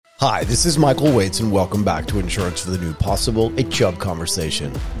Hi, this is Michael Waits, and welcome back to Insurance for the New Possible, a Chubb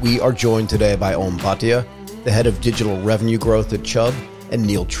conversation. We are joined today by Bhatia, the head of digital revenue growth at Chubb, and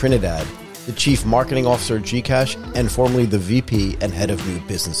Neil Trinidad, the chief marketing officer at Gcash, and formerly the VP and head of new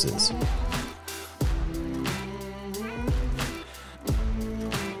businesses.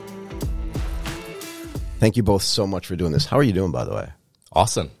 Thank you both so much for doing this. How are you doing, by the way?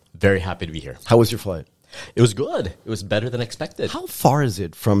 Awesome. Very happy to be here. How was your flight? It was good. It was better than expected. How far is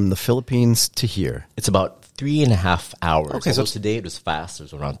it from the Philippines to here? It's about 3.5 hours. Okay, so today it was fast. It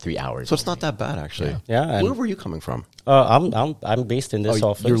was around 3 hours. So it's not that bad, actually. Yeah. Where were you coming from? I'm based in this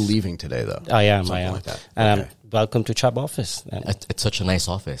office. You're leaving today, though. I am. Like that. And welcome to Chubb office. It's such a nice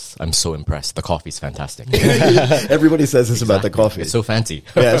office. I'm so impressed. The coffee's fantastic. Everybody says this about the coffee. It's so fancy.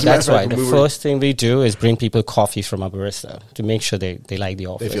 Yeah, that's right. The first thing we do is bring people coffee from our barista to make sure they like the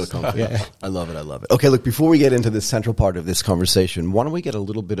office. They feel comfortable. Yeah. I love it. Okay, look, before we get into the central part of this conversation, why don't we get a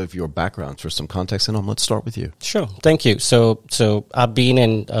little bit of your background for some context? And let's start with you. Sure. Thank you. So I've been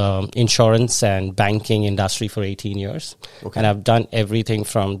in insurance and banking industry for 18 years. Okay. And I've done everything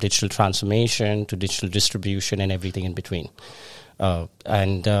from digital transformation to digital distribution and everything in between.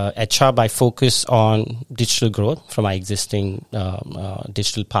 At Chubb, I focus on digital growth from my existing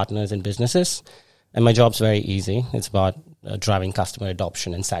digital partners and businesses. And my job's very easy. It's about driving customer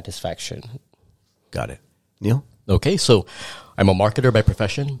adoption and satisfaction. Got it. Neil? Okay, so I'm a marketer by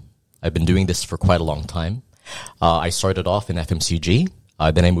profession. I've been doing this for quite a long time. I started off in FMCG.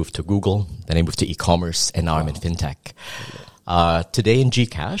 Then I moved to Google. Then I moved to e-commerce. And now I'm in fintech. Today in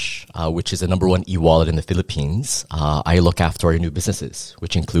Gcash, which is the number one e-wallet in the Philippines, I look after our new businesses,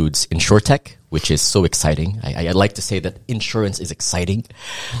 which includes InsurTech, which is so exciting. I like to say that insurance is exciting.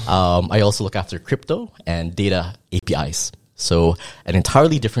 I also look after crypto and data APIs. So an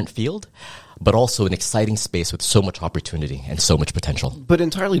entirely different field, but also an exciting space with so much opportunity and so much potential. But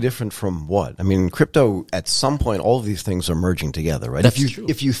entirely different from what? I mean, crypto, at some point, all of these things are merging together, right? That's true.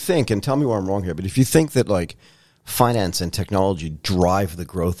 If you think, and tell me where I'm wrong here, but if you think that like finance and technology drive the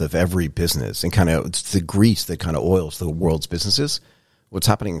growth of every business and kind of it's the grease that kind of oils the world's businesses, what's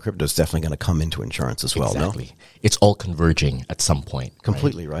happening in crypto is definitely going to come into insurance as well, Exactly. no? It's all converging at some point.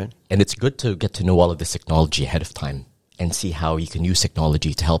 Completely, right? And it's good to get to know all of this technology ahead of time and see how you can use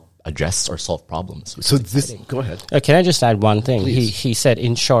technology to help address or solve problems. So go ahead. Can I just add one thing? Please. He said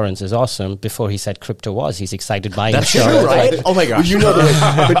insurance is awesome before he said crypto was. He's excited by That's insurance. true, right? Oh my gosh. Well, you know the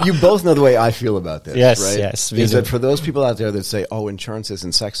way, but you both know the way I feel about this, Yes, right? yes, we Is do. that for those people out there that say, "Oh, insurance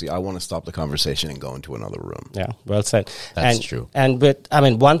isn't sexy," I want to stop the conversation and go into another room. Yeah, well said. That's true.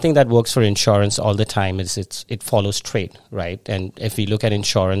 One thing that works for insurance all the time is it follows trade, right? And if we look at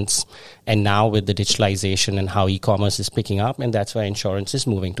insurance, and now with the digitalization and how e-commerce is picking up, and that's why insurance is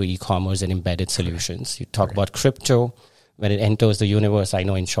moving to e-commerce and embedded solutions. You talk about crypto. When it enters the universe, I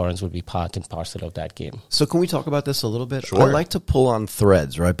know insurance will be part and parcel of that game. So can we talk about this a little bit? Sure. I like to pull on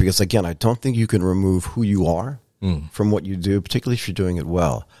threads, right? Because again, I don't think you can remove who you are from what you do, particularly if you're doing it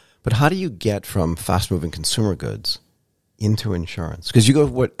well. But how do you get from fast-moving consumer goods into insurance? Because you go,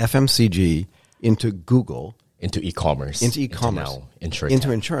 FMCG into Google, Into e-commerce. into e-commerce, Into now InsurTech.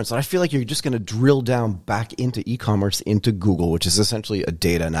 into insurance. And I feel like you're just going to drill down back into e-commerce, into Google, which is essentially a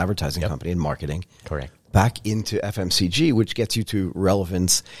data and advertising company and marketing. Correct. Back into FMCG, which gets you to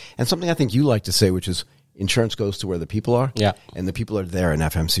relevance. And something I think you like to say, which is insurance goes to where the people are. Yeah. And the people are there in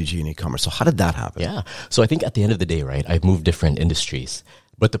FMCG and e-commerce. So how did that happen? Yeah. So I think at the end of the day, right, I've moved different industries,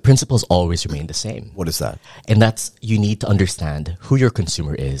 but the principles always remain the same. What is that? And that's you need to understand who your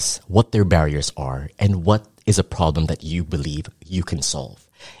consumer is, what their barriers are, and what is a problem that you believe you can solve.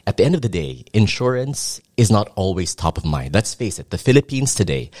 At the end of the day, insurance is not always top of mind. Let's face it, the Philippines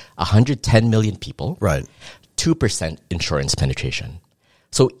today, 110 million people, Right. 2% insurance penetration.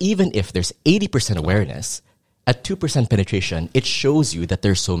 So even if there's 80% awareness, at 2% penetration, it shows you that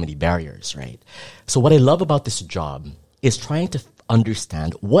there's so many barriers, right? So what I love about this job is trying to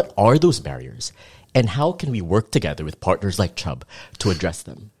understand what are those barriers and how can we work together with partners like Chubb to address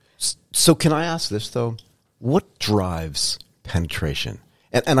them. So can I ask this, though? What drives penetration?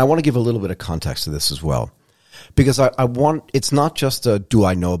 And I want to give a little bit of context to this as well. Because I want, it's not just a do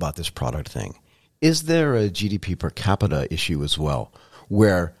I know about this product thing. Is there a GDP per capita issue as well,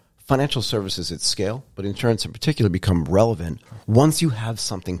 where financial services at scale, but insurance in particular, become relevant once you have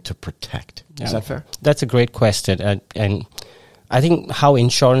something to protect? Is that fair? That's a great question. And I think how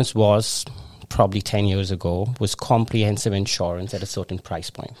insurance was probably 10 years ago was comprehensive insurance at a certain price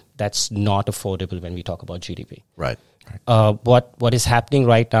point. That's not affordable when we talk about GDP. Right. What is happening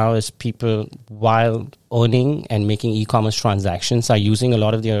right now is people, while earning and making e-commerce transactions, are using a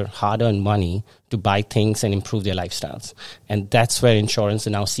lot of their hard-earned money to buy things and improve their lifestyles. And that's where insurance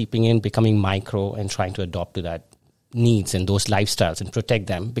is now seeping in, becoming micro and trying to adopt to that needs and those lifestyles and protect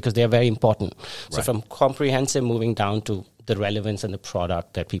them because they are very important. So Right. from comprehensive moving down to the relevance and the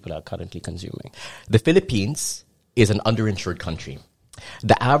product that people are currently consuming. The Philippines is an underinsured country.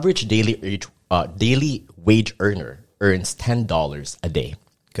 The average daily wage earner earns $10 a day.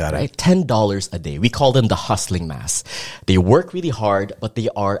 Got it. Right? $10 a day. We call them the hustling mass. They work really hard, but they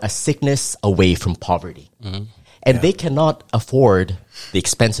are a sickness away from poverty. And they cannot afford the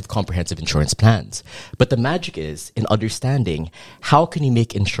expensive comprehensive insurance plans. But the magic is in understanding how can you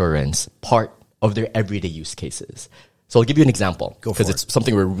make insurance part of their everyday use cases. So I'll give you an example Go for because it's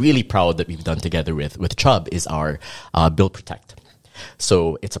something we're really proud that we've done together with Chubb is our Bill Protect.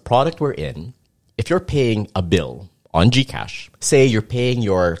 So it's a product we're in. If you're paying a bill on Gcash, say you're paying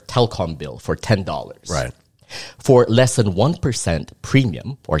your telecom bill for $10. Right. For less than 1%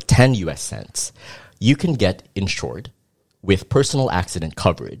 premium or 10 US cents, you can get insured with personal accident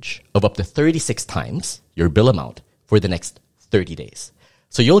coverage of up to 36 times your bill amount for the next 30 days.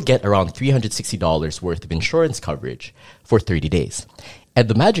 So you'll get around $360 worth of insurance coverage for 30 days. And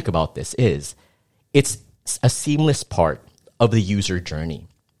the magic about this is it's a seamless part of the user journey.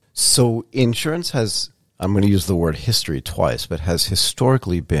 So insurance has, I'm going to use the word history twice, but has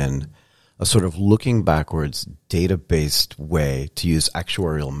historically been a sort of looking backwards, data-based way to use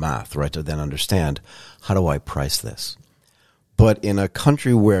actuarial math, right, to then understand, how do I price this? But in a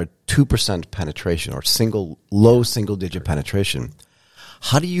country where 2% penetration or low single-digit penetration,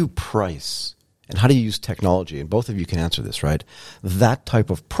 how do you price and how do you use technology? And both of you can answer this, right? That type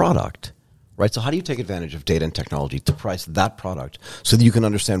of product, right? So how do you take advantage of data and technology to price that product so that you can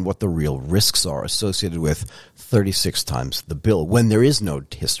understand what the real risks are associated with 36 times the bill when there is no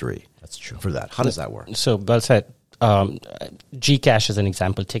history? That's true. For that. How does that work? So Bill said, Gcash is an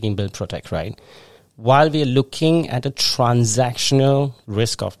example, taking Bill Protect, right? While we are looking at a transactional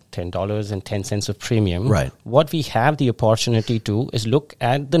risk of $10.10 of premium, right, what we have the opportunity to is look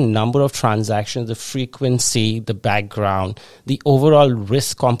at the number of transactions, the frequency, the background, the overall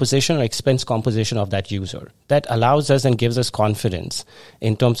risk composition or expense composition of that user. That allows us and gives us confidence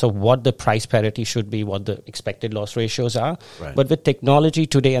in terms of what the price parity should be, what the expected loss ratios are. Right. But with technology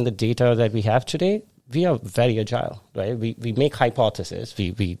today and the data that we have today, we are very agile, right? We make hypotheses.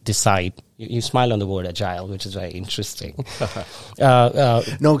 We decide. You smile on the word agile, which is very interesting. No,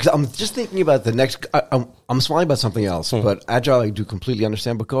 because I'm just thinking about the next. I'm smiling about something else, but agile I do completely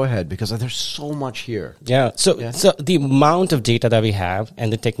understand. But go ahead, because there's so much here. Yeah. So the amount of data that we have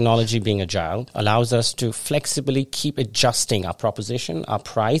and the technology being agile allows us to flexibly keep adjusting our proposition, our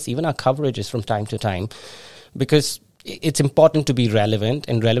price, even our coverages from time to time, because it's important to be relevant,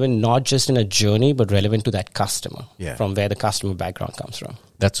 and relevant not just in a journey, but relevant to that customer, from where the customer background comes from.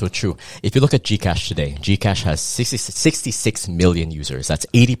 That's so true. If you look at Gcash today, Gcash has 66 million users. That's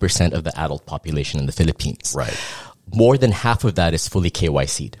 80% of the adult population in the Philippines. Right. More than half of that is fully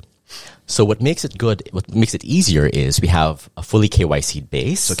KYC'd. So what makes it good, what makes it easier is we have a fully KYC'd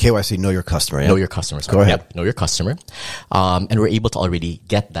base. So KYC, know your customer. Yeah? Know your customer. Go ahead. Yep, know your customer. And we're able to already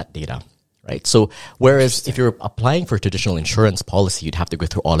get that data. Right. So whereas if you're applying for a traditional insurance policy, you'd have to go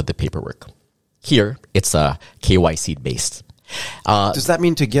through all of the paperwork. Here, it's a KYC based. Does that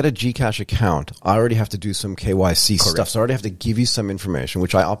mean to get a Gcash account, I already have to do some KYC Correct. stuff? So I already have to give you some information,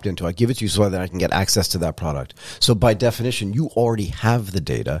 which I opt into. I give it to you so that I can get access to that product. So by definition, you already have the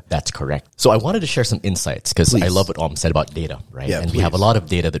data. That's correct. So I wanted to share some insights because I love what Om said about data, right? Yeah, and we have a lot of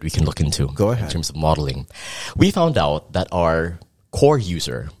data that we can look into. Go ahead. In terms of modeling. We found out that our core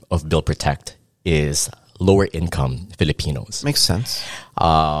user of Bill Protect is lower income Filipinos. Makes sense.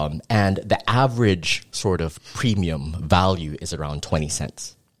 And the average sort of premium value is around 20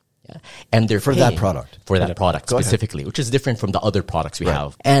 cents. Yeah. And they're For that product. For that product Go specifically, which is different from the other products we Right.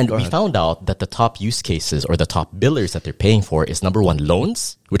 have. And Go we ahead. found out that the top use cases or the top billers that they're paying for is number one,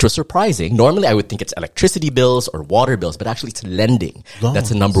 loans, which was surprising. Normally I would think it's electricity bills or water bills, but actually it's lending. Loans. That's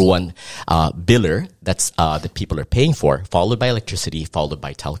the number one biller that's that people are paying for, followed by electricity, followed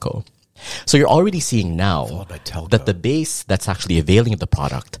by telco. So you're already seeing now Followed by telco. that the base that's actually availing of the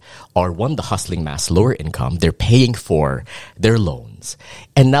product are one, the hustling mass, lower income. They're paying for their loans.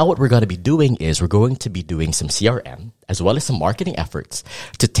 And now what we're going to be doing is we're going to be doing some CRM as well as some marketing efforts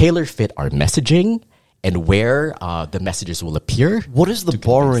to tailor fit our messaging and where the messages will appear. What is the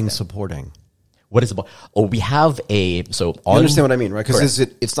borrowing supporting? What is about? Oh, we have You understand what I mean, right? Because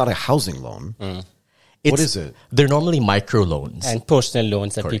it's not a housing loan. What is it? They're normally micro loans. And personal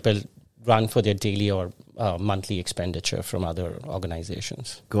loans that people run for their daily or monthly expenditure from other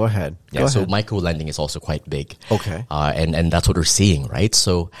organizations. Go ahead. So micro lending is also quite big. Okay. And that's what we're seeing, right?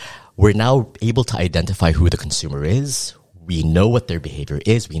 So we're now able to identify who the consumer is. We know what their behavior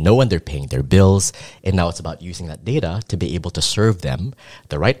is. We know when they're paying their bills. And now it's about using that data to be able to serve them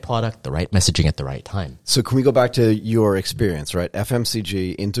the right product, the right messaging at the right time. So can we go back to your experience, right?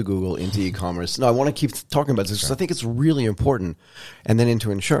 FMCG, into Google, into e-commerce. No, I want to keep talking about this because I think it's really important. And then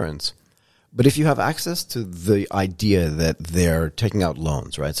into insurance. But if you have access to the idea that they're taking out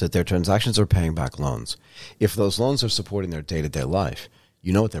loans, right? So that their transactions are paying back loans. If those loans are supporting their day-to-day life,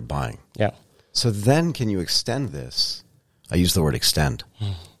 you know what they're buying. Yeah. So then can you extend this? I use the word extend.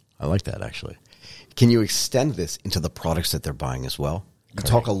 I like that, actually. Can you extend this into the products that they're buying as well? You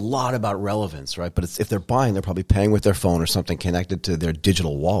talk a lot about relevance, right? But if they're buying, they're probably paying with their phone or something connected to their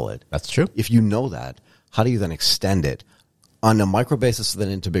digital wallet. That's true. If you know that, how do you then extend it on a micro basis then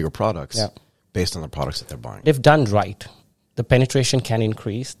into bigger products based on the products that they're buying? If done right, the penetration can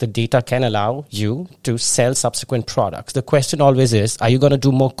increase. The data can allow you to sell subsequent products. The question always is, are you going to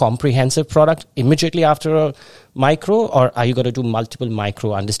do more comprehensive product immediately after a micro, or are you going to do multiple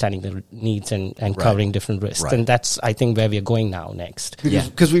micro, understanding the needs and covering different risks? Right. And that's, I think, where we're going now next.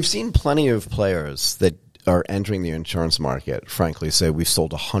 Because we've seen plenty of players that are entering the insurance market, frankly, say we've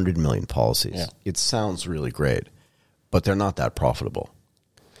sold 100 million policies. Yeah. It sounds really great, but they're not that profitable.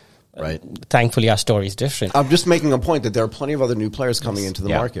 Right. Thankfully, our story is different. I'm just making a point that there are plenty of other new players coming into the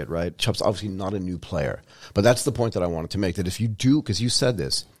market, right? Chubb's obviously not a new player, but that's the point that I wanted to make, that if you do, because you said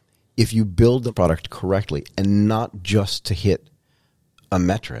this, if you build the product correctly and not just to hit a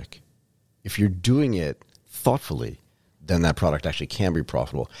metric, if you're doing it thoughtfully, then that product actually can be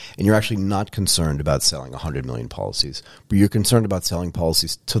profitable. And you're actually not concerned about selling 100 million policies, but you're concerned about selling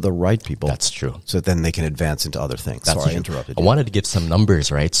policies to the right people. That's true. So that then they can advance into other things. Sorry, I interrupted you. I wanted to give some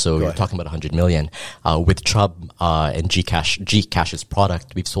numbers, right? So you're talking about 100 million. With Chubb and Gcash's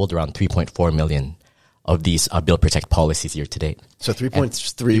product, we've sold around 3.4 million of these Bill Protect policies year to date. So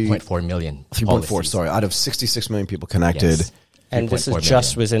 3.4 million. 3.4, sorry, out of 66 million people connected. Yes. And this is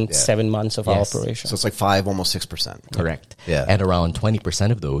just within 7 months of our operation. So it's like 5, almost 6%. Correct. Yeah. And around 20%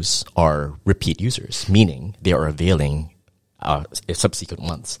 of those are repeat users, meaning they are availing subsequent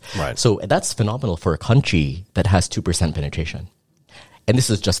months. Right. So that's phenomenal for a country that has 2% penetration. And this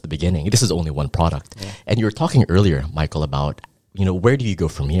is just the beginning. This is only one product. Yeah. And you were talking earlier, Michael, about, where do you go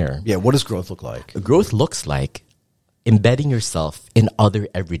from here? Yeah, what does growth look like? Growth looks like embedding yourself in other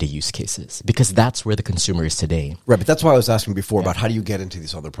everyday use cases, because that's where the consumer is today. Right, but that's why I was asking before about how do you get into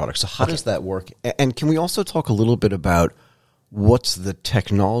these other products. So how does that work? And can we also talk a little bit about what's the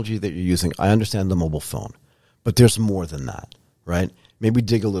technology that you're using? I understand the mobile phone, but there's more than that, right? Maybe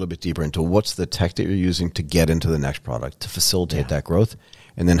dig a little bit deeper into what's the tech that you're using to get into the next product, to facilitate that growth,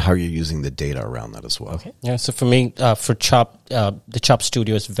 and then how you're using the data around that as well. Okay. Yeah, so for me, for Chubb, the Chubb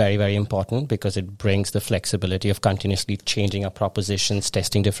Studio is very, very important because it brings the flexibility of continuously changing our propositions,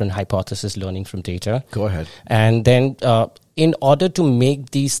 testing different hypotheses, learning from data. Go ahead. And then in order to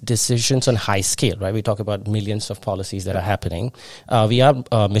make these decisions on high scale, right, we talk about millions of policies that are happening, we are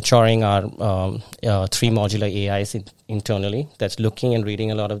maturing our 3 modular AIs internally that's looking and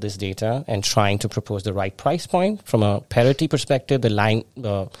reading a lot of this data and trying to propose the right price point from a parity perspective,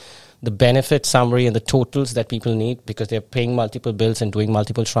 the benefit summary and the totals that people need because they're paying multiple bills and doing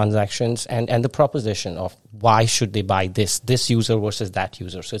multiple transactions, and the proposition of why should they buy this user versus that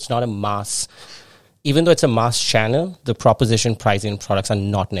user. So it's not a mass. Even though it's a mass channel, the proposition, pricing, and products are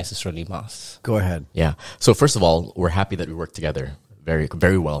not necessarily mass. Go ahead. Yeah. So first of all, we're happy that we work together very,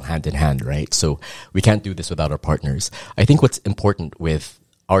 very well hand in hand, right? So we can't do this without our partners. I think what's important with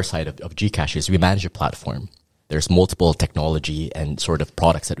our side of Gcash is we manage a platform. There's multiple technology and sort of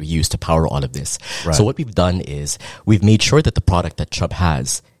products that we use to power all of this. Right. So what we've done is we've made sure that the product that Chubb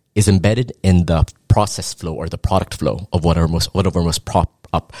has is embedded in the process flow or the product flow of one of our most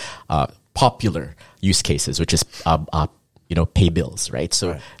popular use cases, which is pay bills, right?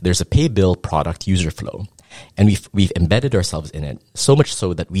 So there's a pay bill product user flow, and we've embedded ourselves in it so much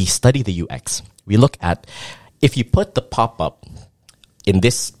so that we study the UX. We look at if you put the pop-up in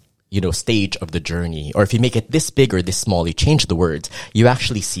this stage of the journey, or if you make it this big or this small, you change the words, you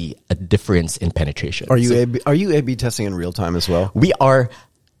actually see a difference in penetration. Are you A/B testing in real time as well? We are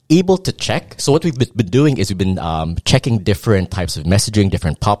able to check. So what we've been doing is we've been checking different types of messaging,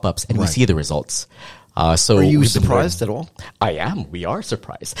 different pop-ups, and we see the results. So are you surprised at all? I am. We are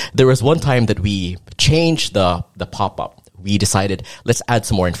surprised. There was one time that we changed the pop-up. we decided, let's add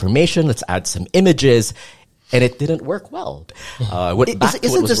some more information, let's add some images, and it didn't work well. Isn't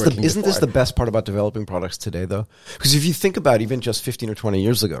this the best part about developing products today, though? Because if you think about even just 15 or 20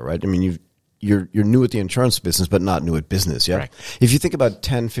 years ago, right? I mean, you're new at the insurance business, but not new at business, yeah? Correct. If you think about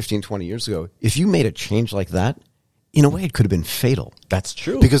 10, 15, 20 years ago, if you made a change like that, in a way, it could have been fatal. That's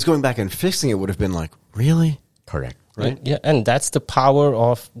true. Because going back and fixing it would have been like, really? Correct. Right? Yeah, and that's the power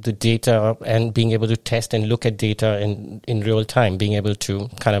of the data and being able to test and look at data in real time, being able to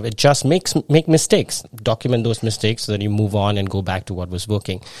kind of adjust, make mistakes, document those mistakes so that you move on and go back to what was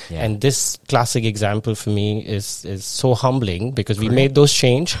working. Yeah. And this classic example for me is so humbling because we made those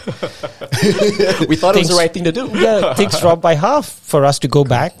change. We thought it was the right thing to do. Yeah, things dropped by half for us to go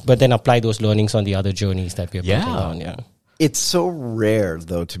back, but then apply those learnings on the other journeys that we're building on. Yeah. It's so rare,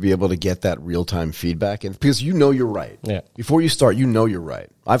 though, to be able to get that real-time feedback. And because you know you're right. Yeah. Before you start, you know you're right.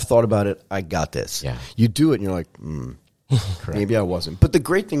 I've thought about it. I got this. Yeah. You do it, and you're like, maybe I wasn't. But the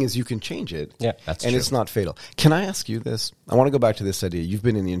great thing is you can change it. Yeah, that's and true. it's not fatal. Can I ask you this? I want to go back to this idea. You've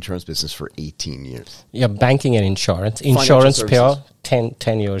been in the insurance business for 18 years. Yeah, banking and insurance. Financial Insurance pure, services.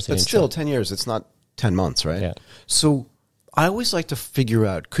 10 years. But still, 10 years. It's not 10 months, right? Yeah. So I always like to figure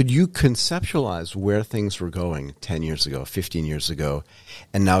out, could you conceptualize where things were going 10 years ago, 15 years ago,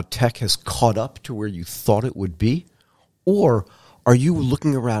 and now tech has caught up to where you thought it would be? Or are you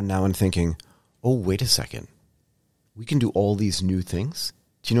looking around now and thinking, oh, wait a second, we can do all these new things?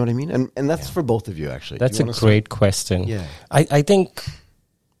 Do you know what I mean? And that's for both of you, actually. That's a great question. Yeah. I think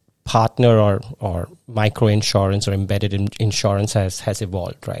partner or micro insurance or embedded insurance has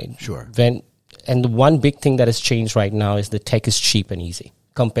evolved, right? Sure. And the one big thing that has changed right now is the tech is cheap and easy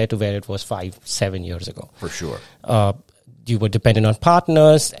compared to where it was 5-7 years ago. For sure. You were dependent on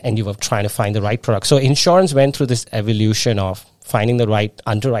partners and you were trying to find the right product. So insurance went through this evolution of finding the right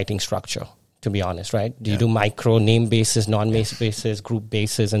underwriting structure, to be honest, right? You do micro, name basis, non-name basis, group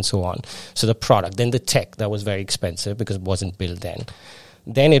basis, and so on. So the product, then the tech, that was very expensive because it wasn't built then.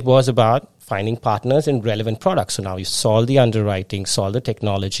 Then it was about finding partners in relevant products. So now you solve the underwriting, solve the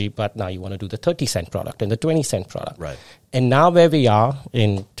technology, but now you want to do the 30-cent product and the 20-cent product. Right. And now where we are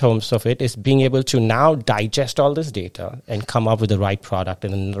in terms of it is being able to now digest all this data and come up with the right product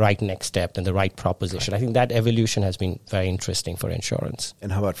and the right next step and the right proposition. Right. I think that evolution has been very interesting for insurance.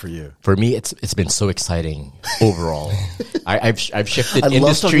 And how about for you? For me, it's been so exciting overall. I've shifted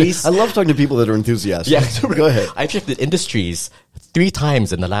industries. I love talking to people that are enthusiastic. Yeah, go ahead. I've shifted industries 3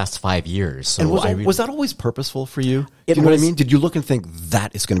 times in the last 5 years. So and was that always purposeful for you? Do you know what I mean? Did you look and think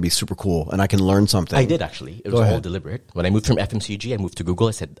that is going to be super cool and I can learn something? I did, actually. It was all deliberate. When I moved from FMCG, I moved to Google.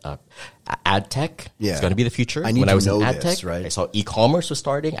 I said, ad tech is going to be the future. I need when to I was know in ad this, tech, right? I saw e-commerce was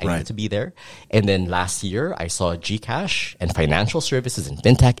starting. I needed to be there. And then last year, I saw Gcash and financial services and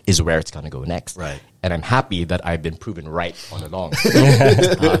fintech is where it's going to go next. Right. And I'm happy that I've been proven right all along.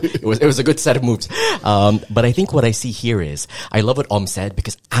 It was a good set of moves. But I think what I see here is, I love what said,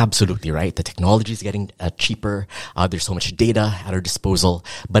 because absolutely right. The technology is getting cheaper. There's so much data at our disposal.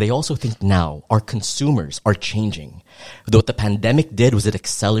 But I also think now our consumers are changing. What the pandemic did was it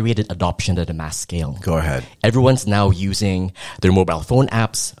accelerated adoption at a mass scale. Go ahead. Everyone's now using their mobile phone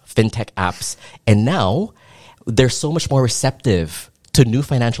apps, fintech apps, and now they're so much more receptive to new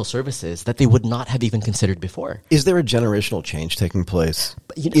financial services that they would not have even considered before. Is there a generational change taking place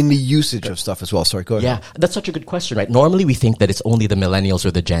in the usage of stuff as well? Sorry, go ahead. Yeah, that's such a good question, right? Normally we think that it's only the millennials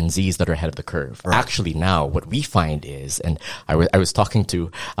or the Gen Zs that are ahead of the curve. Right. Actually now, what we find is, and I was talking to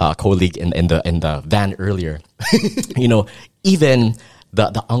a colleague in the van earlier, even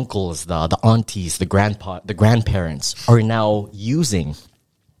the uncles, the aunties, the grandparents are now using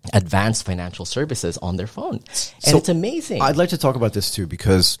advanced financial services on their phone. And it's amazing. I'd like to talk about this too,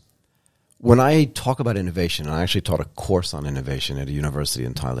 because when I talk about innovation, and I actually taught a course on innovation at a university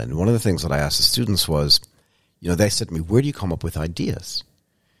in Thailand, one of the things that I asked the students was, they said to me, where do you come up with ideas?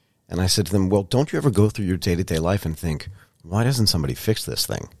 And I said to them, well, don't you ever go through your day-to-day life and think, why doesn't somebody fix this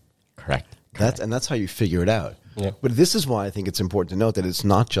thing? Correct. And that's how you figure it out. Yeah. But this is why I think it's important to note that it's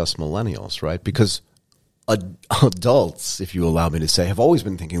not just millennials, right? Because adults, if you allow me to say, have always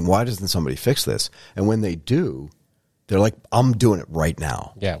been thinking, why doesn't somebody fix this? And when they do, they're like, I'm doing it right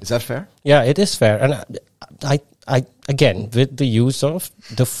now. Yeah. Is that fair? Yeah, it is fair. And I again, with the use of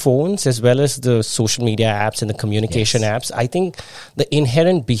the phones as well as the social media apps and the communication apps, I think the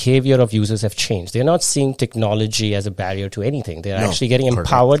inherent behavior of users have changed. They're not seeing technology as a barrier to anything. They're actually getting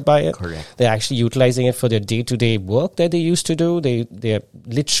empowered by it. Correct. They're actually utilizing it for their day-to-day work that they used to do. They're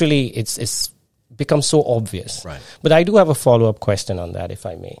literally, it's become so obvious. Right. But I do have a follow-up question on that, if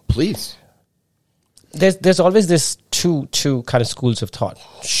I may. Please. there's always this two kind of schools of thought.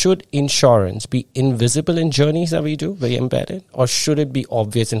 Should insurance be invisible in journeys that we do, very embedded, or should it be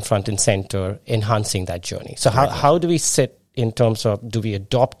obvious in front and center, enhancing that journey? So how do we sit in terms of, do we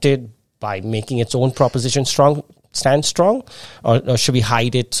adopt it by making its own proposition stand strong, or should we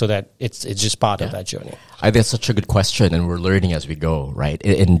hide it so that it's just part of that journey? I think that's such a good question, and we're learning as we go, right?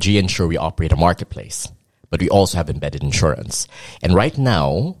 In G-Insure, we operate a marketplace, but we also have embedded insurance. And right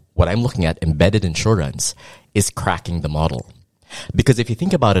now, what I'm looking at, embedded insurance, is cracking the model. Because if you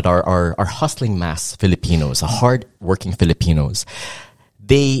think about it, our hustling mass Filipinos, hard-working Filipinos,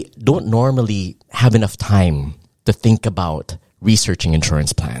 they don't normally have enough time to think about researching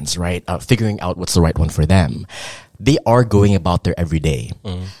insurance plans, right? Figuring out what's the right one for them. They are going about their everyday.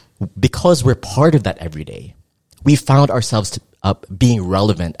 Because we're part of that everyday, we found ourselves being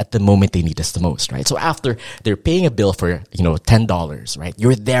relevant at the moment they need us the most, right? So after they're paying a bill for, $10, right?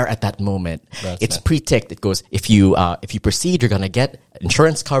 You're there at that moment. It's pre-ticked. It goes, if you proceed, you're going to get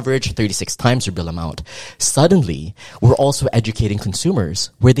insurance coverage 36 times your bill amount. Suddenly, we're also educating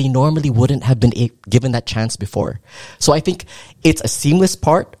consumers where they normally wouldn't have been given that chance before. So I think it's a seamless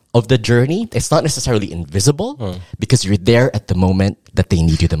part of the journey. It's not necessarily invisible because you're there at the moment that they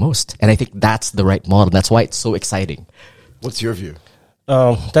need you the most. And I think that's the right model. That's why it's so exciting. What's your view?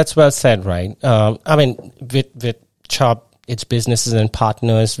 That's well said, right? I mean, with CHOP, its businesses and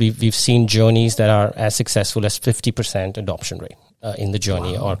partners, we've seen journeys that are as successful as 50% adoption rate in the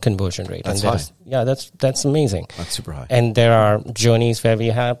journey or conversion rate. That's and high. Yeah, that's amazing. That's super high. And there are journeys where we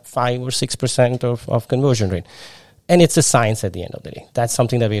have 5 or 6% of conversion rate. And it's a science at the end of the day. That's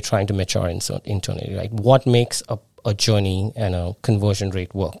something that we're trying to mature internally, right? What makes a journey and a conversion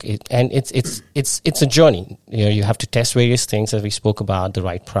rate work? It's a journey. You have to test various things, as we spoke about, the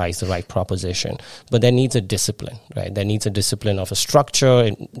right price, the right proposition. But there needs a discipline, right? There needs a discipline of a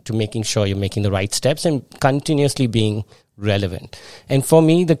structure to making sure you're making the right steps and continuously being relevant. And for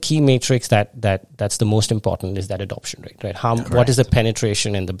me, the key matrix that's the most important is that adoption rate, right? What is the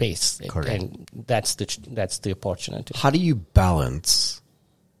penetration in the base? Correct. And that's the opportunity. How do you balance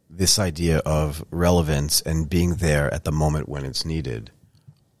this idea of relevance and being there at the moment when it's needed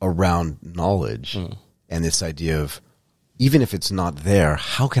around knowledge and this idea of, even if it's not there,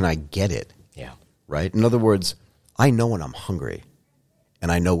 how can I get it? Yeah. Right? In other words, I know when I'm hungry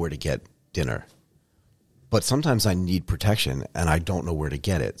and I know where to get dinner. But sometimes I need protection and I don't know where to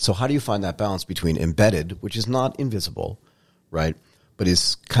get it. So how do you find that balance between embedded, which is not invisible, right, but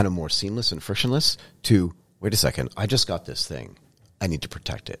is kind of more seamless and frictionless, to, wait a second, I just got this thing. I need to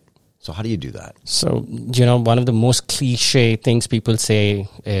protect it. So how do you do that? So, one of the most cliche things people say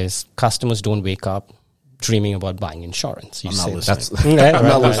is customers don't wake up dreaming about buying insurance. I'm not listening. I'm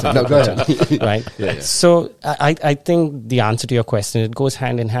not listening. No, go ahead. Right? Yeah. So I think the answer to your question, it goes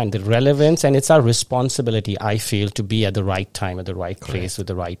hand in hand. The relevance, and it's our responsibility, I feel, to be at the right time, at the right place, with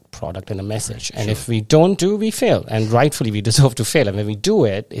the right product and a message. And if we don't we fail. And rightfully, we deserve to fail. And when we do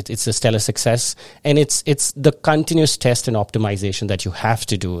it's a stellar success. And it's the continuous test and optimization that you have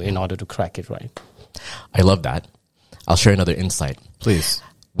to do in order to crack it right. I love that. I'll share another insight. Please.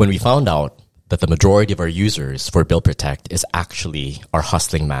 When we found out that the majority of our users for Bill Protect is actually our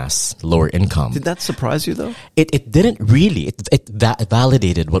hustling mass, lower income. Did that surprise you, though? It didn't really. It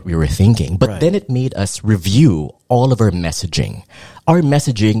validated what we were thinking, but then it made us review all of our messaging. Our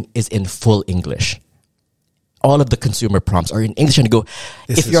messaging is in full English. All of the consumer prompts are in English, and go,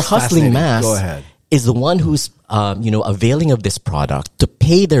 if your hustling mass is the one who's availing of this product to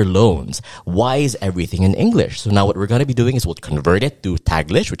pay their loans, why is everything in English? So now what we're going to be doing is we'll convert it to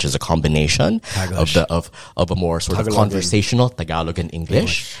Taglish, which is a combination of a more sort of conversational Tagalog and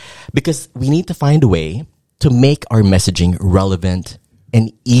English, because we need to find a way to make our messaging relevant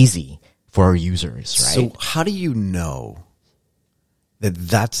and easy for our users, right? So how do you know that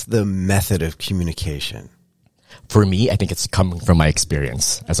that's the method of communication? For me, I think it's coming from my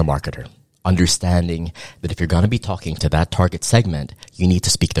experience as a marketer. Understanding that if you're going to be talking to that target segment, you need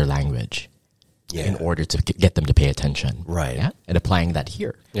to speak their language in order to get them to pay attention. Right. Yeah? And applying that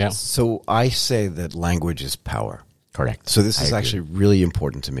here. Yeah. So I say that language is power. Correct. So this is actually really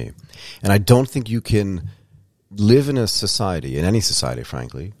important to me. And I don't think you can live in a society, in any society,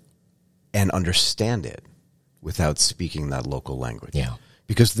 frankly, and understand it without speaking that local language. Yeah.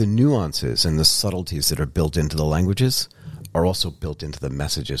 Because the nuances and the subtleties that are built into the languages are also built into the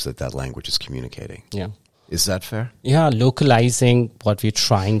messages that language is communicating. Yeah. Is that fair? Yeah, localizing what we're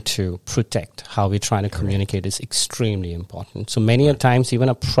trying to protect, how we're trying to communicate is extremely important. So many a times, even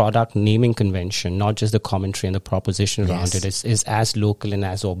a product naming convention, not just the commentary and the proposition around it, is as local and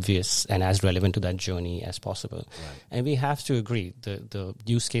as obvious and as relevant to that journey as possible. Right. And we have to agree, the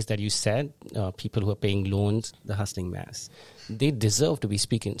use case that you said, people who are paying loans, the hustling mass, they deserve to be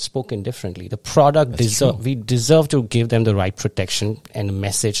spoken differently. The product we deserve to give them the right protection and a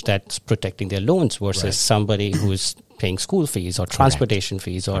message that's protecting their loans versus somebody who is paying school fees or transportation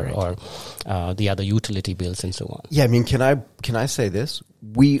fees or the other utility bills and so on. Yeah, I mean, can I say this?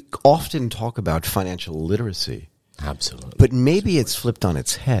 We often talk about financial literacy. Absolutely. But maybe it's flipped on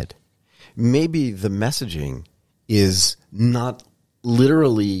its head. Maybe the messaging is not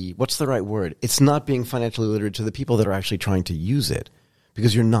literally, what's the right word? It's not being financially literate to the people that are actually trying to use it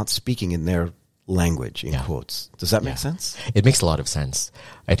because you're not speaking in their language, in quotes. Does that make sense? It makes a lot of sense.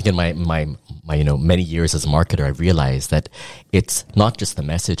 I think in my many years as a marketer, I've realized that it's not just the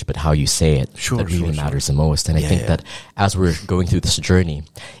message, but how you say it that really matters the most. And I think that as we're going through this journey,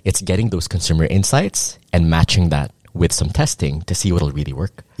 it's getting those consumer insights and matching that with some testing to see what'll really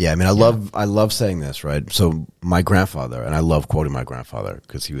work. Yeah, I mean, I love saying this, right? So my grandfather, and I love quoting my grandfather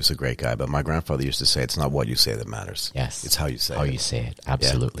because he was a great guy, but my grandfather used to say, it's not what you say that matters. Yes. It's how you say it. How you say it,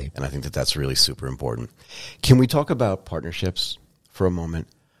 absolutely. Yeah. And I think that that's really super important. Can we talk about partnerships for a moment?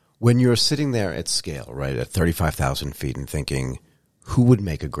 When you're sitting there at scale, right, at 35,000 feet and thinking, who would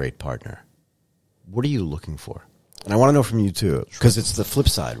make a great partner? What are you looking for? And I want to know from you too, because it's the flip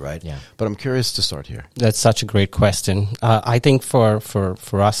side, right? Yeah. But I'm curious to start here. That's such a great question. I think for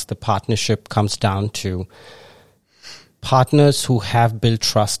us, the partnership comes down to partners who have built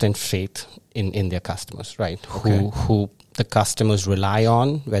trust and faith in their customers, right? Okay. Who the customers rely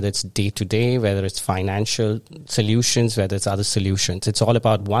on, whether it's day to day, whether it's financial solutions, whether it's other solutions. It's all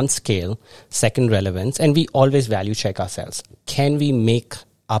about one, scale, second, relevance, and we always value check ourselves. Can we make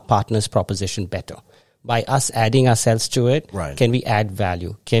our partner's proposition better? By us adding ourselves to it, can we add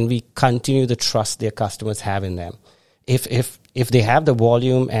value? Can we continue the trust their customers have in them? If they have the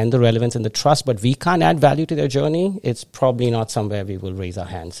volume and the relevance and the trust, but we can't add value to their journey, it's probably not somewhere we will raise our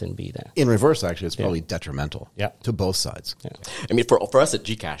hands and be there. In reverse, actually, it's probably detrimental to both sides. Yeah. I mean, for us at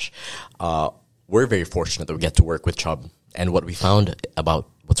Gcash, we're very fortunate that we get to work with Chubb. And what we found about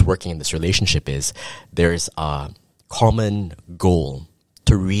what's working in this relationship is there's a common goal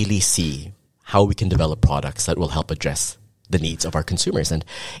to really see how we can develop products that will help address the needs of our consumers. And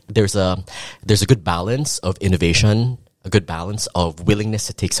there's a good balance of innovation, a good balance of willingness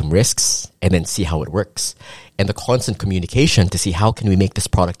to take some risks and then see how it works. And the constant communication to see how can we make this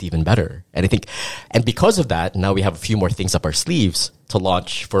product even better. And I think, and because of that, now we have a few more things up our sleeves to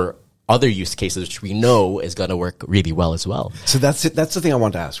launch for other use cases, which we know is going to work really well as well. So that's it. That's the thing I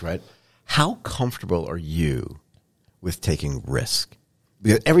want to ask, right? How comfortable are you with taking risk?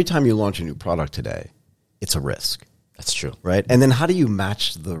 Because every time you launch a new product today, it's a risk. That's true. Right? And then how do you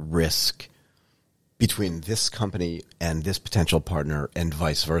match the risk between this company and this potential partner and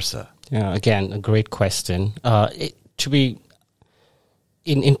vice versa? Yeah, again, a great question.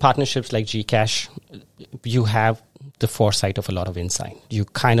 In partnerships like Gcash, you have the foresight of a lot of insight. You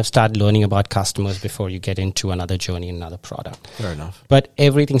kind of start learning about customers before you get into another journey, another product. Fair enough. But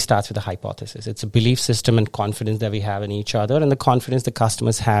everything starts with a hypothesis. It's a belief system and confidence that we have in each other and the confidence the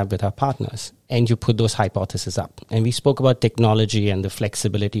customers have with our partners. And you put those hypotheses up. And we spoke about technology and the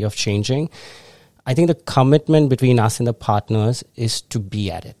flexibility of changing. I think the commitment between us and the partners is to be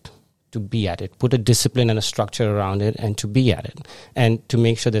at it. Put a discipline and a structure around it and to be at it. And to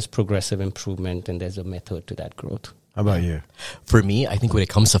make sure there's progressive improvement and there's a method to that growth. How about you? For me, I think when it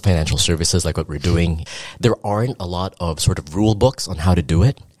comes to financial services like what we're doing, there aren't a lot of sort of rule books on how to do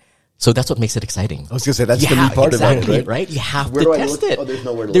it. So that's what makes it exciting. I was going to say, that's the neat part about it, right? You have to test it. Oh, there's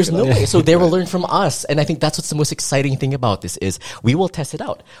nowhere to There's look no way. So they will learn from us. And I think that's what's the most exciting thing about this is we will test it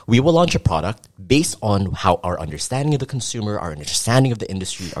out. We will launch a product based on how our understanding of the consumer, our understanding of the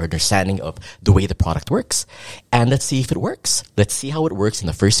industry, our understanding of the way the product works. And let's see if it works. Let's see how it works in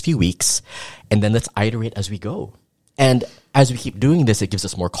the first few weeks. And then let's iterate as we go. And as we keep doing this, it gives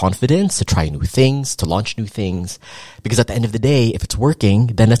us more confidence to try new things, to launch new things. Because at the end of the day, if it's working,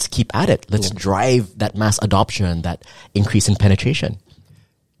 then let's keep at it. Let's drive that mass adoption, that increase in penetration.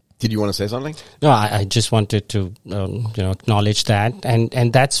 Did you want to say something? No, I just wanted to acknowledge that.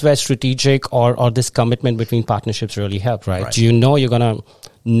 And that's where strategic or this commitment between partnerships really help, right? You know you're going to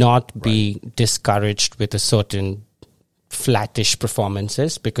not be discouraged with a certain flattish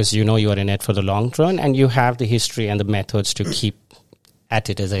performances because you know you are in it for the long run and you have the history and the methods to keep at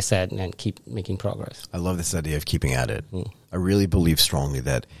it, as I said, and keep making progress. I love this idea of keeping at it. I really believe strongly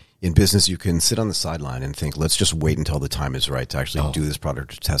that In business, you can sit on the sideline and think, let's just wait until the time is right to actually do this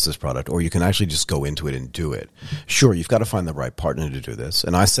product or test this product, or you can actually just go into it and do it. Sure, you've got to find the right partner to do this.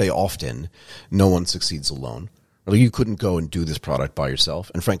 And I say often, no one succeeds alone. You couldn't go and do this product by yourself.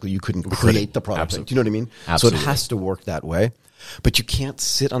 And frankly, you couldn't create the product. Absolutely. Do you know what I mean? Absolutely. So it has to work that way. But you can't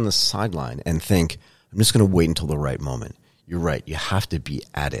sit on the sideline and think, I'm just going to wait until the right moment. You're right. You have to be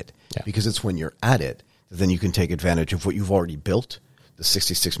at it. Yeah. Because it's when you're at it that then you can take advantage of what you've already built, the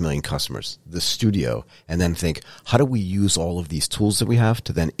 66 million customers, the studio, and then think, how do we use all of these tools that we have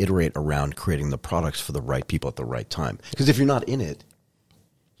to then iterate around creating the products for the right people at the right time? Because if you're not in it,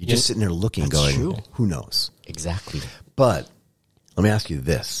 you're just sitting there looking, going, true. Who knows? Exactly. But let me ask you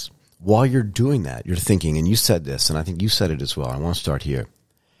this. While you're doing that, you're thinking, and you said this, and I think you said it as well. I want to start here.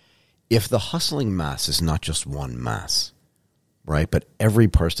 If the hustling mass is not just one mass, right, but every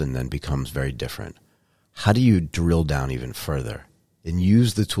person then becomes very different, how do you drill down even further and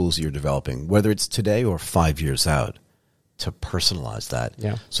use the tools you're developing, whether it's today or 5 years out, to personalize that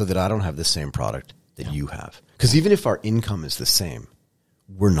so that I don't have the same product that you have? Because even if our income is the same,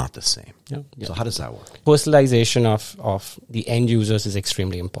 we're not the same. So how does that work? Personalization of the end users is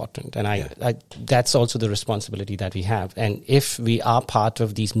extremely important. And I that's also the responsibility that we have. And if we are part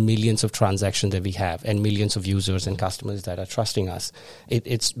of these millions of transactions that we have and millions of users and customers that are trusting us,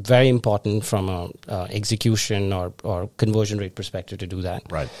 it's very important from a execution or conversion rate perspective to do that.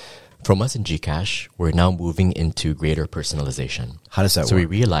 Right. From us in Gcash, we're now moving into greater personalization. How does that work? So we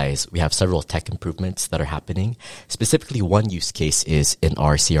realize we have several tech improvements that are happening. Specifically, one use case is in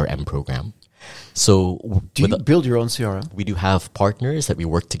our CRM program. So do you build your own CRM? We do have partners that we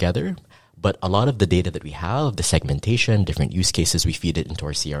work together, but a lot of the data that we have, the segmentation, different use cases, we feed it into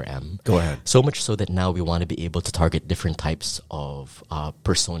our CRM. Go ahead. So much so that now we want to be able to target different types of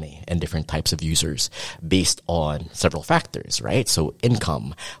personae and different types of users based on several factors, right? So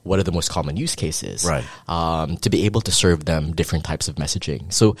income, what are the most common use cases? Right. To be able to serve them different types of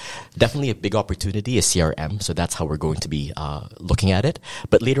messaging. So definitely a big opportunity is CRM. So that's how we're going to be looking at it.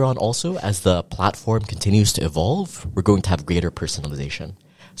 But later on also, as the platform continues to evolve, we're going to have greater personalization.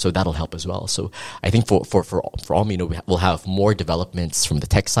 So that'll help as well. So I think for all we know, we'll have more developments from the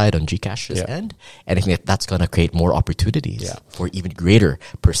tech side on Gcash's end. And I think that's going to create more opportunities for even greater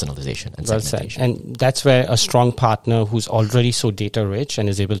personalization and segmentation. And that's where a strong partner who's already so data rich and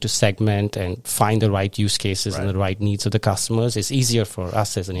is able to segment and find the right use cases and the right needs of the customers, it's easier for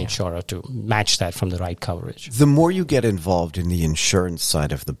us as an insurer to match that from the right coverage. The more you get involved in the insurance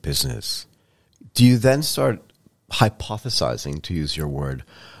side of the business, do you then start hypothesizing, to use your word,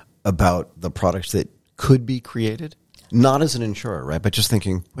 about the products that could be created? Not as an insurer, right? But just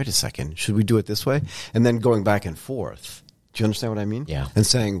thinking, wait a second, should we do it this way? And then going back and forth. Do you understand what I mean? Yeah. And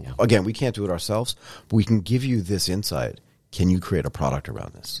saying, again, we can't do it ourselves, but we can give you this insight. Can you create a product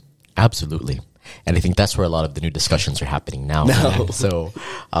around this? Absolutely. And I think that's where a lot of the new discussions are happening now. Right? So,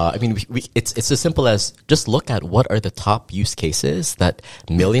 I mean, it's as simple as just look at what are the top use cases that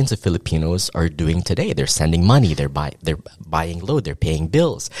millions of Filipinos are doing today. They're sending money, they're buying load, they're paying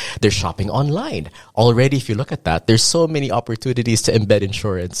bills, they're shopping online. Already, if you look at that, there's so many opportunities to embed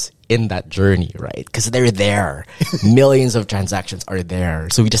insurance in that journey, right? Because they're there. Millions of transactions are there.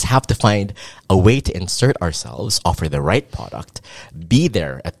 So we just have to find a way to insert ourselves, offer the right product, be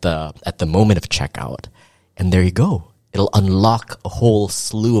there at the moment of checkout, and there you go. It'll unlock a whole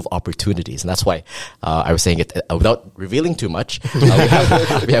slew of opportunities. And that's why I was saying it without revealing too much.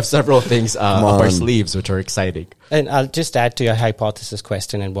 We have several things up our sleeves, which are exciting. And I'll just add to your hypothesis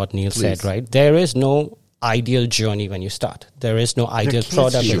question and what Neil said, right? There is no ideal journey when you start. There is no ideal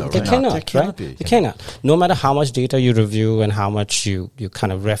product. There cannot. No matter how much data you review and how much you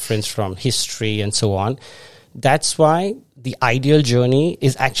kind of reference from history and so on. That's why the ideal journey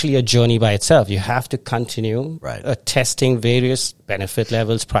is actually a journey by itself. You have to continue testing various benefit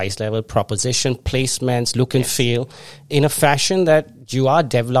levels, price level, proposition, placements, look and feel in a fashion that you are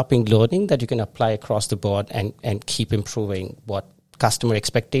developing learning that you can apply across the board and keep improving what customer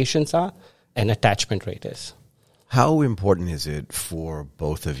expectations are and attachment rate is. How important is it for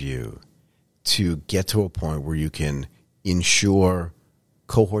both of you to get to a point where you can insure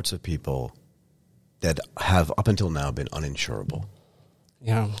cohorts of people that have up until now been uninsurable?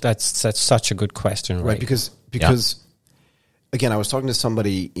 Yeah, that's such a good question, right? Because again, I was talking to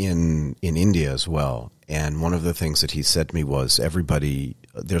somebody in India as well, and one of the things that he said to me was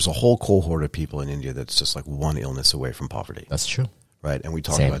there's a whole cohort of people in India that's just like one illness away from poverty. That's true. Right, and we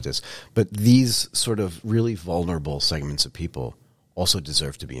talked about this. But these sort of really vulnerable segments of people also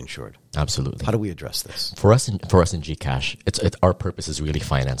deserve to be insured. Absolutely. How do we address this? For us in Gcash, our purpose is really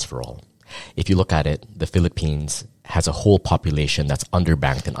finance for all. If you look at it, the Philippines has a whole population that's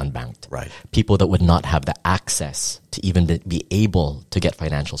underbanked and unbanked. Right. People that would not have the access to even be able to get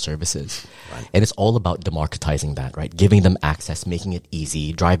financial services. Right. And it's all about democratizing that, right? Giving them access, making it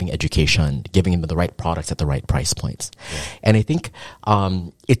easy, driving education, giving them the right products at the right price points. Yeah. And I think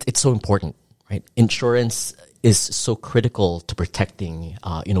it's so important, right? Insurance is so critical to protecting,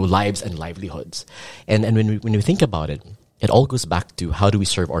 lives and livelihoods. And when we think about it, it all goes back to how do we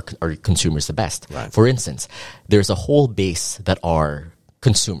serve our consumers the best. Right. For instance, there's a whole base that are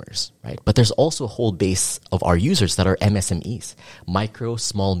consumers, right? But there's also a whole base of our users that are MSMEs, micro,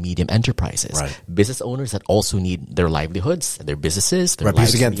 small, medium enterprises, right. Business owners that also need their livelihoods, their businesses, their right,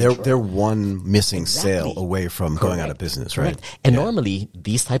 lives. because again, they're one missing sale away from going out of business, right? Correct. And normally,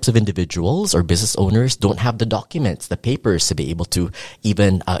 these types of individuals or business owners don't have the documents, the papers to be able to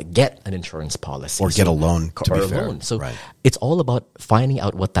even get an insurance policy. Or get a loan, to be fair. Loan. So right. It's all about finding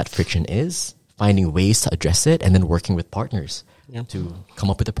out what that friction is, finding ways to address it, and then working with partners to come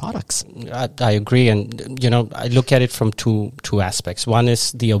up with the products. I agree. And, I look at it from two aspects. One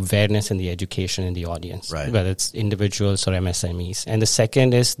is the awareness and the education in the audience, right. whether it's individuals or MSMEs. And the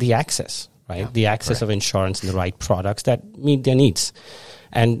second is the access, right? Yeah, the access of insurance and the right products that meet their needs.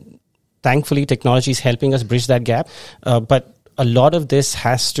 And thankfully, technology is helping us bridge that gap. But a lot of this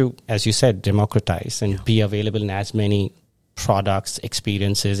has to, as you said, democratize and be available in as many products,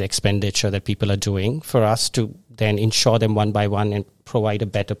 experiences, expenditure that people are doing for us to then insure them one by one and provide a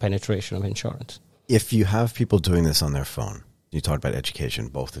better penetration of insurance. If you have people doing this on their phone, you talked about education,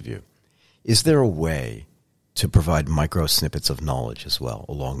 both of you, is there a way to provide micro snippets of knowledge as well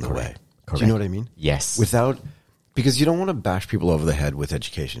along the way? Correct. Do you know what I mean? Yes. Because you don't want to bash people over the head with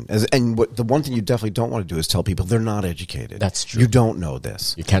education. The one thing you definitely don't want to do is tell people they're not educated. That's true. You don't know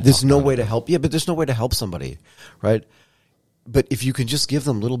this. You can't. There's no way to help. Yeah, but there's no way to help somebody, right? But if you can just give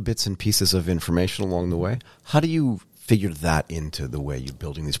them little bits and pieces of information along the way, how do you figure that into the way you're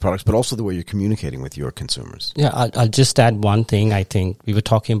building these products, but also the way you're communicating with your consumers? Yeah, I'll just add one thing. I think we were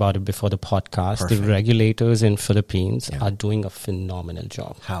talking about it before the podcast. Perfect. The regulators in Philippines are doing a phenomenal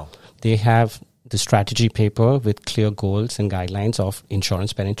job. How? They have the strategy paper with clear goals and guidelines of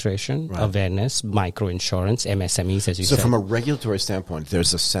insurance penetration, awareness, micro insurance, MSMEs, as you said. So from a regulatory standpoint,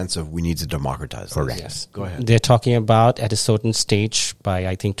 there's a sense of we need to democratize this. Correct. Yes. Go ahead. They're talking about at a certain stage by,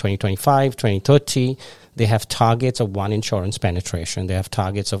 I think, 2025, 2030, they have targets of one insurance penetration. They have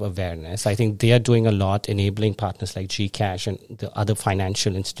targets of awareness. I think they are doing a lot, enabling partners like GCash and the other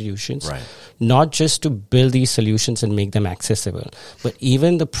financial institutions, not just to build these solutions and make them accessible, but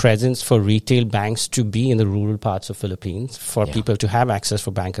even the presence for retail banks to be in the rural parts of Philippines for people to have access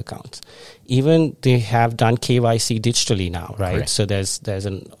for bank accounts. Even they have done KYC digitally now, right? Correct. So there's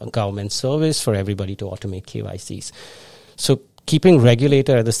a government service for everybody to automate KYCs. So keeping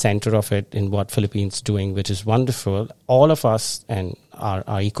regulator at the center of it in what Philippines is doing, which is wonderful, all of us and our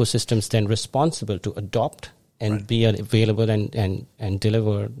ecosystems then responsible to adopt and be available and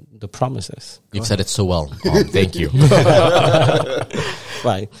deliver the promises. You've said it so well. Thank you.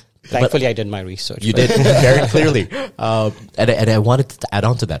 Right. Thankfully, I did my research. You did very clearly. And I wanted to add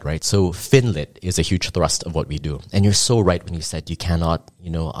on to that, right? So Finlit is a huge thrust of what we do. And you're so right when you said you cannot,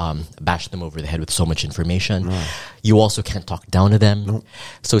 bash them over the head with so much information. Right. You also can't talk down to them. Nope.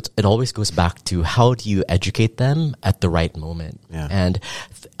 So it always goes back to how do you educate them at the right moment? Yeah. And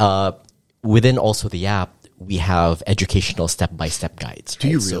within also the app, we have educational step-by-step guides. Do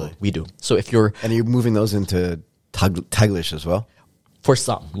right? you really? So we do. So if you're... And are you moving those into Taglish as well? For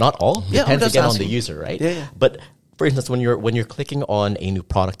some, not all. Yeah, depends again on the user, right? Yeah. But for instance, when you're clicking on a new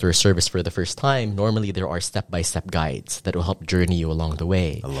product or a service for the first time, normally there are step-by-step guides that will help journey you along the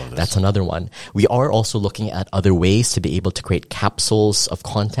way. I love this. That's another one. We are also looking at other ways to be able to create capsules of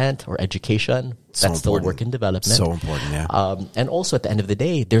content or education. That's still work in development. So important, yeah. And also at the end of the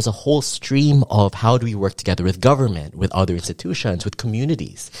day, there's a whole stream of how do we work together with government, with other institutions, with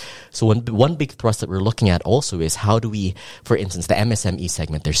communities. So one big thrust that we're looking at also is how do we, for instance, the MSME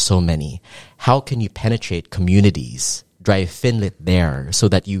segment, there's so many. How can you penetrate communities, drive Finlit there so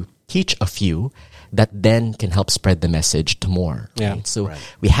that you teach a few that then can help spread the message to more. Yeah. Right? So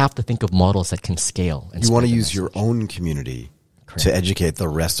we have to think of models that can scale. And you want to use message. your own community to educate the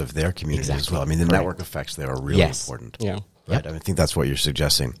rest of their community as well. I mean, the network effects there are really important. Yeah. Right. I think that's what you're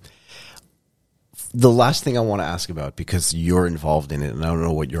suggesting. The last thing I want to ask about, because you're involved in it, and I don't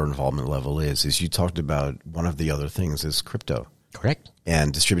know what your involvement level is you talked about one of the other things is crypto. Correct.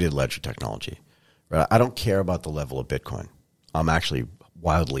 And distributed ledger technology. Right? I don't care about the level of Bitcoin. I'm actually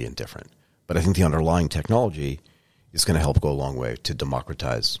wildly indifferent. But I think the underlying technology is going to help go a long way to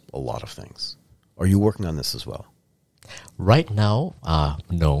democratize a lot of things. Are you working on this as well? Right now,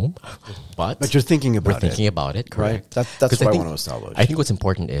 no, But you're thinking about we're thinking about it, right? correct? That's 'Cause what I think- want to establish. I think what's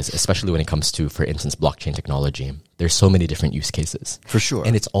important is, especially when it comes to, for instance, blockchain technology, there's so many different use cases. For sure.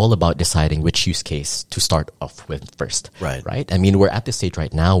 And it's all about deciding which use case to start off with first. Right. Right? I mean, we're at this stage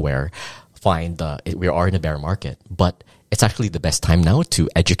right now where, we are in a bear market, but it's actually the best time now to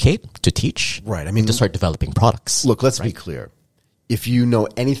educate, to teach, Right. I mean, to start developing products. Look, let's be clear. If you know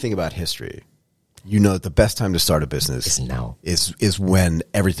anything about history, you know that the best time to start a business Is now. is when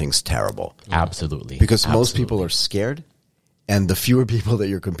everything's terrible. Absolutely. Because most Absolutely. people are scared, and the fewer people that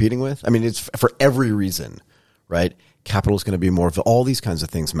you're competing with, I mean, it's for every reason, right? Capital is going to be more of all these kinds of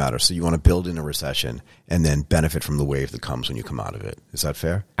things matter. So you want to build in a recession and then benefit from the wave that comes when you come out of it. Is that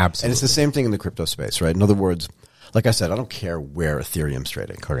fair? Absolutely. And it's the same thing in the crypto space, right? In other words, like I said, I don't care where Ethereum's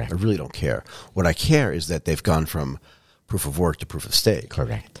trading. Correct. I really don't care. What I care is that they've gone from proof of work to proof of stake.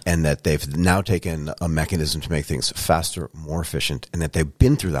 Correct. And that they've now taken a mechanism to make things faster, more efficient, and that they've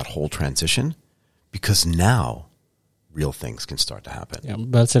been through that whole transition because now real things can start to happen. Yeah,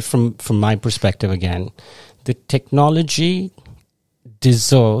 well said. From my perspective, again, the technology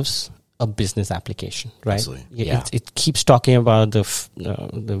deserves a business application, right? Absolutely. Yeah. It keeps talking about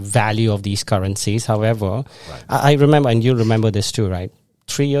the value of these currencies. However, I remember, and you remember this too, right?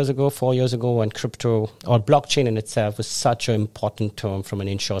 3 years ago, 4 years ago, when crypto or blockchain in itself was such an important term from an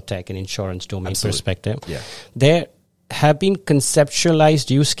insurtech and insurance domain perspective, there have been conceptualized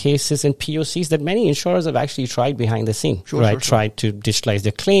use cases and POCs that many insurers have actually tried behind the scene, tried to digitalize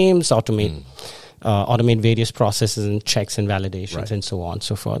their claims, automate various processes and checks and validations and so on and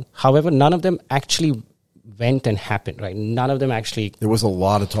so forth. However, none of them actually went and happened, right? None of them actually. There was a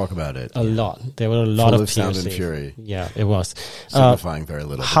lot of talk about it. A lot. There were a lot Full of sound POCs. and fury. Yeah, it was. Signifying very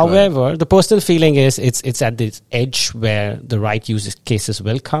little. However, the personal feeling is it's at this edge where the right use cases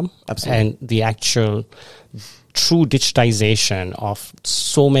will come. Absolutely. And the actual true digitization of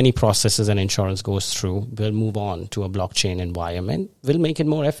so many processes an insurance goes through will move on to a blockchain environment, will make it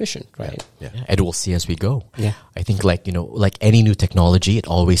more efficient, right? Yeah. And we'll see as we go. Yeah. I think like any new technology, it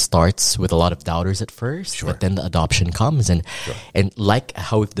always starts with a lot of doubters at first, but then the adoption comes. And like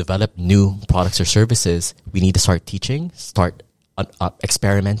how we've developed new products or services, we need to start teaching, start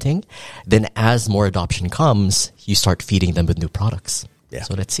experimenting. Then as more adoption comes, you start feeding them with new products. Yeah.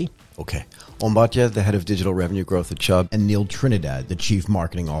 So let's see. Okay. Bhatia, the head of digital revenue growth at Chubb. And Neil Trinidad, the Chief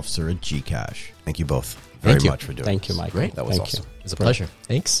Marketing Officer at Gcash. Thank you both very Thank you. much for doing Thank this. you, Michael. Great. That was Thank awesome. you. It was a pleasure.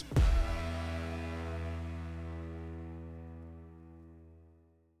 Thanks.